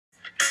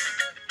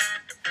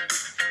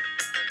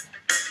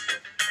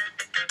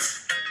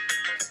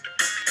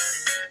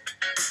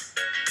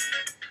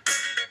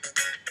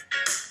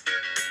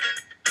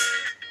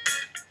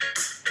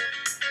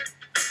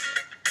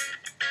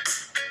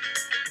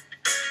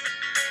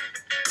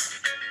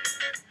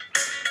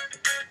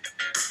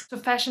So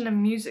fashion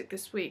and music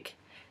this week,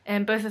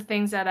 and both are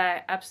things that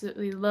I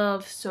absolutely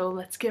love, so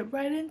let's get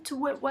right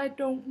into it, why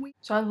don't we?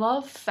 So I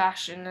love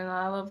fashion and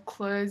I love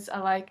clothes. I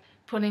like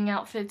putting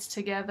outfits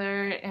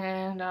together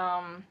and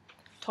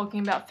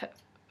talking about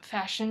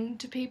fashion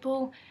to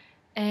people,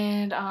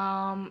 and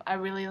I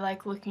really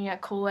like looking at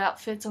cool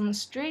outfits on the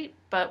street.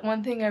 But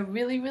one thing I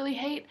really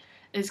hate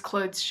is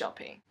clothes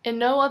shopping. In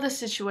no other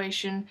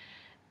situation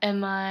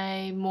am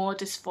I more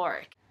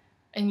dysphoric,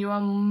 and you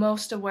are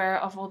most aware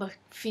of all the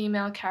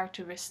female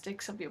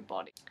characteristics of your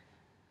body.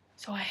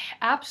 So I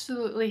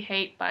absolutely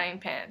hate buying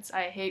pants.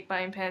 I hate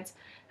buying pants.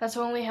 That's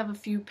why I only have a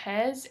few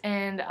pairs,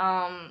 and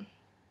I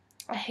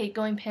hate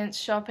going pants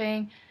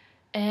shopping,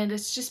 and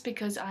it's just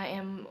because I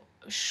am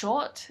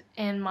short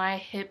and my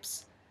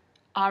hips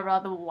are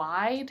rather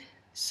wide,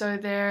 so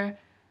they're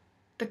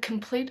the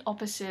complete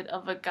opposite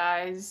of a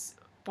guy's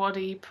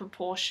body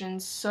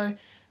proportions, so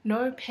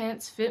no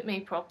pants fit me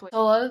properly.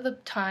 So a lot of the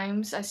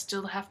times I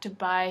still have to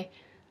buy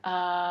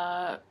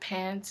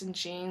pants and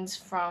jeans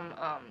from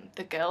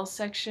the girls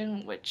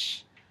section,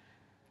 which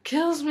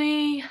kills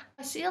me.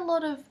 I see a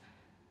lot of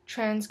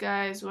trans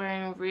guys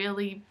wearing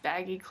really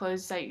baggy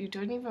clothes that you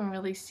don't even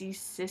really see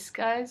cis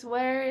guys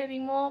wear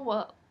anymore,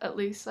 well, at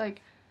least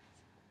like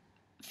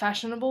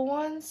fashionable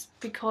ones,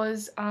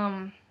 because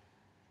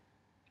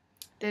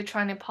they're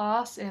trying to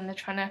pass and they're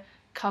trying to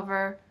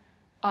cover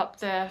up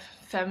their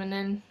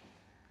feminine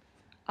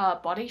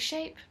body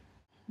shape.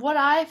 What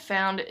I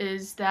found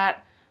is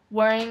that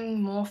wearing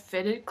more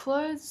fitted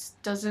clothes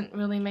doesn't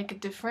really make a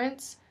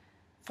difference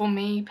for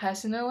me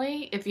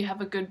personally if you have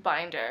a good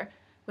binder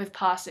with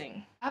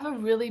passing. I have a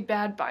really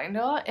bad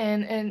binder,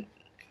 and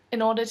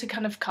in order to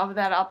kind of cover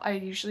that up, I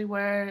usually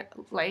wear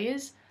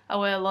layers. I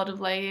wear a lot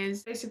of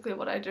layers. Basically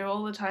what I do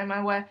all the time,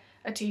 I wear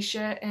a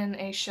t-shirt and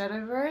a shirt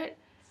over it.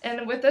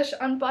 And with this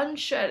unbuttoned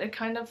shirt, it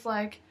kind of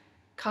like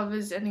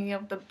covers any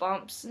of the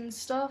bumps and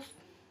stuff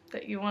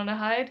that you want to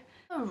hide.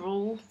 A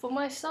rule for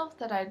myself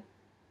that I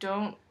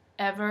don't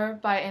ever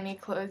buy any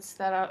clothes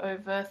that are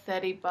over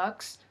 30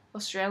 bucks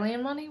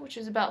Australian money, which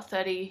is about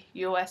 30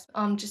 US.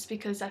 Just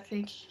because I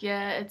think,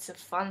 yeah, it's a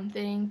fun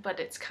thing,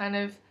 but it's kind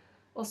of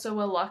also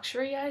a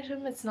luxury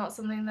item. It's not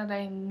something that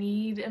I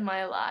need in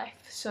my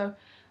life, so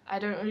I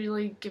don't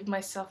really give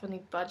myself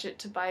any budget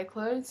to buy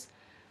clothes.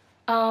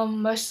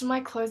 Most of my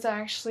clothes are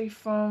actually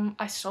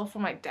I stole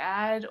from my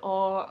dad,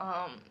 or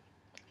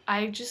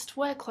I just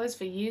wear clothes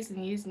for years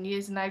and years and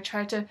years, and I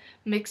try to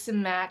mix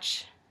and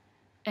match,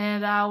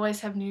 and I always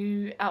have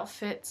new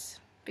outfits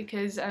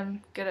because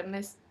I'm good at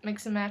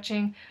mix and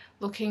matching,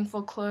 looking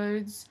for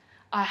clothes.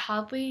 I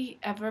hardly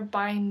ever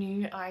buy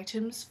new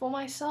items for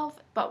myself,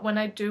 but when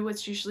I do,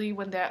 it's usually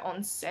when they're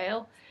on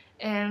sale,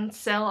 and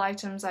sale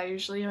items I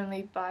usually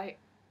only buy,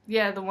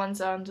 yeah, the ones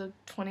that are under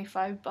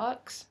 25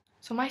 bucks.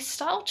 So my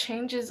style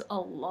changes a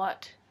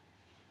lot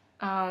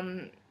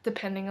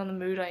depending on the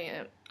mood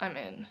I'm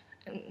in.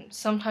 And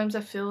sometimes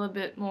I feel a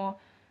bit more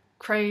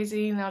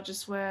crazy and I'll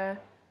just wear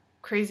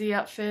crazy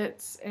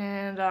outfits,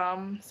 and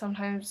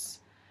sometimes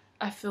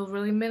I feel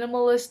really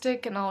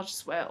minimalistic and I'll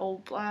just wear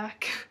all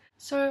black.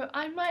 So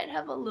I might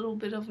have a little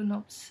bit of an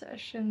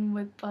obsession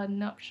with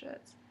button-up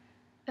shirts.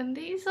 And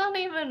these aren't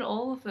even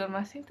all of them.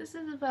 I think this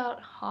is about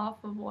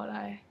half of what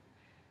I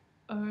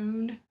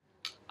own.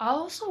 I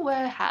also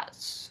wear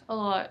hats a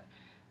lot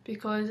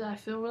because I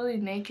feel really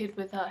naked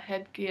without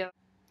headgear.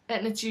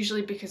 And it's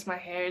usually because my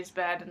hair is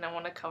bad and I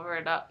want to cover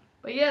it up.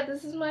 But yeah,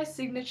 this is my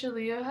signature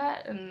Leo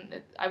hat,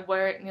 and I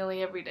wear it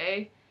nearly every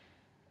day.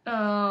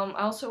 I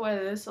also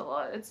wear this a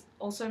lot. It's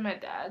also my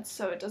dad's,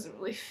 so it doesn't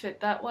really fit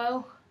that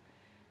well.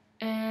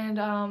 And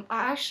I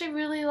actually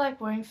really like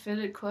wearing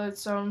fitted clothes,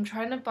 so I'm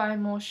trying to buy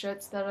more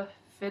shirts that are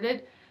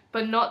fitted,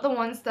 but not the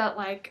ones that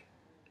like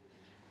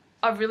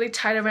are really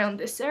tight around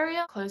this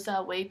area. Clothes that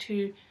are way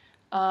too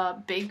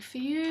big for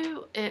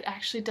you, it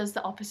actually does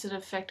the opposite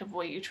effect of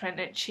what you're trying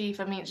to achieve.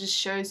 I mean, it just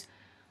shows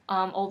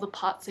all the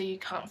parts that you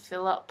can't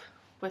fill up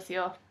with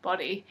your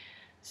body.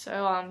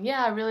 So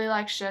yeah, I really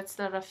like shirts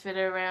that are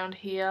fitted around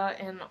here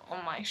and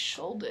on my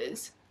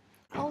shoulders.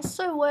 I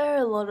also wear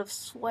a lot of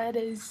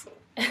sweaters,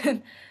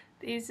 and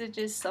these are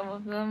just some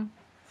of them,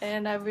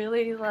 and I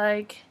really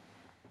like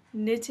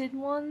knitted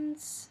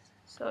ones,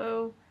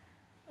 so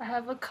I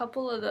have a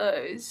couple of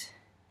those.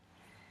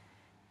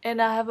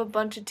 And I have a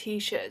bunch of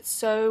t-shirts.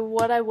 So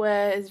what I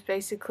wear is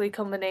basically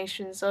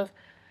combinations of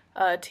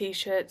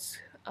t-shirts,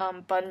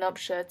 button-up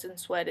shirts, and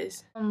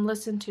sweaters.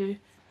 Listen to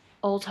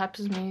all types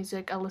of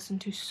music. I listen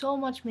to so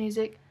much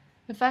music.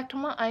 In fact,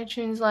 on my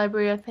iTunes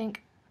library, I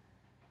think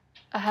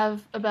I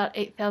have about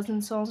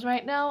 8,000 songs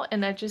right now,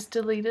 and I just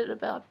deleted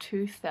about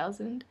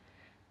 2,000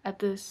 at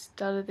the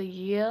start of the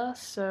year,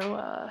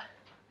 so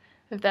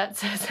if that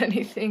says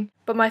anything.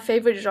 But my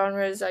favorite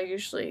genres are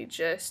usually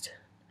just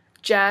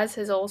jazz.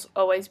 Has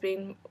always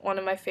been one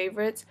of my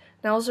favorites,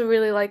 and I also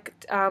really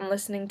like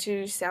listening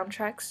to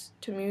soundtracks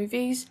to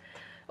movies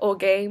or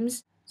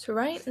games. So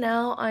right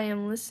now I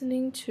am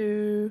listening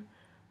to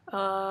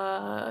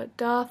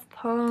Daft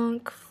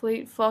Punk,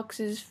 Fleet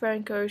Foxes,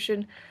 Frank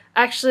Ocean.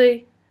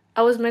 Actually,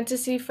 I was meant to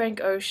see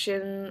Frank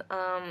Ocean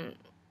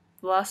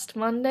last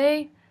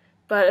Monday,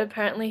 but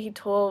apparently he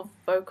tore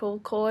a vocal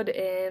cord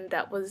and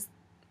that was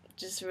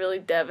just really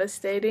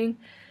devastating.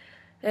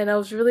 And I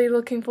was really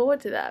looking forward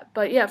to that.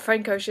 But yeah,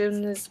 Frank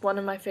Ocean is one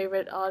of my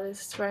favorite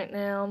artists right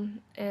now,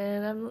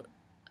 and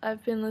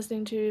I've been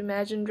listening to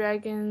Imagine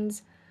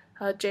Dragons,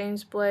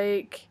 James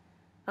Blake,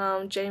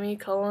 Jamie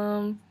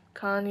Cullum,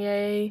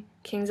 Kanye,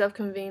 Kings of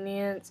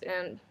Convenience,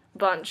 and a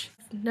bunch.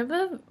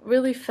 Never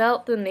really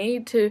felt the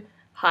need to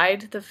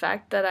hide the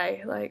fact that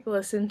I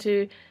listen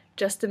to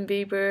Justin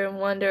Bieber and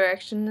One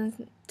Direction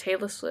and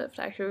Taylor Swift.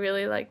 I actually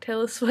really like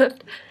Taylor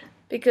Swift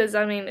because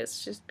I mean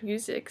it's just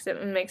music, so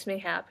it makes me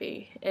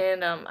happy,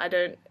 and I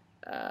don't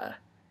uh,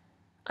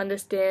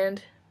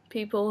 understand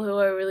people who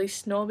are really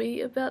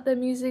snobby about their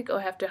music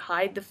or have to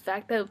hide the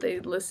fact that they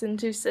listen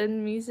to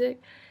certain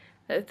music.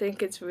 I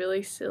think it's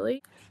really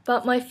silly.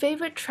 But my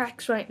favorite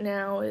tracks right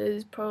now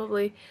is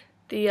probably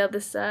The Other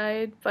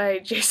Side by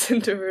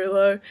Jason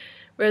Derulo,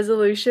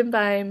 Resolution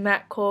by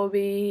Matt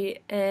Corby,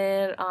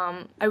 and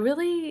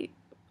I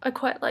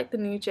quite like the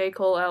new J.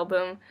 Cole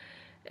album.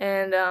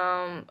 And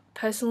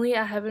personally,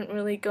 I haven't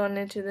really gone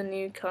into the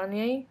new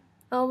Kanye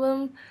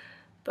album,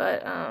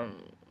 but I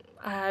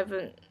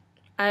haven't.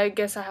 I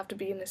guess I have to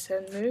be in a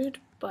certain mood.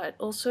 But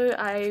also,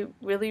 I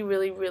really,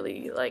 really,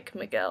 really like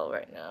Miguel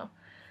right now.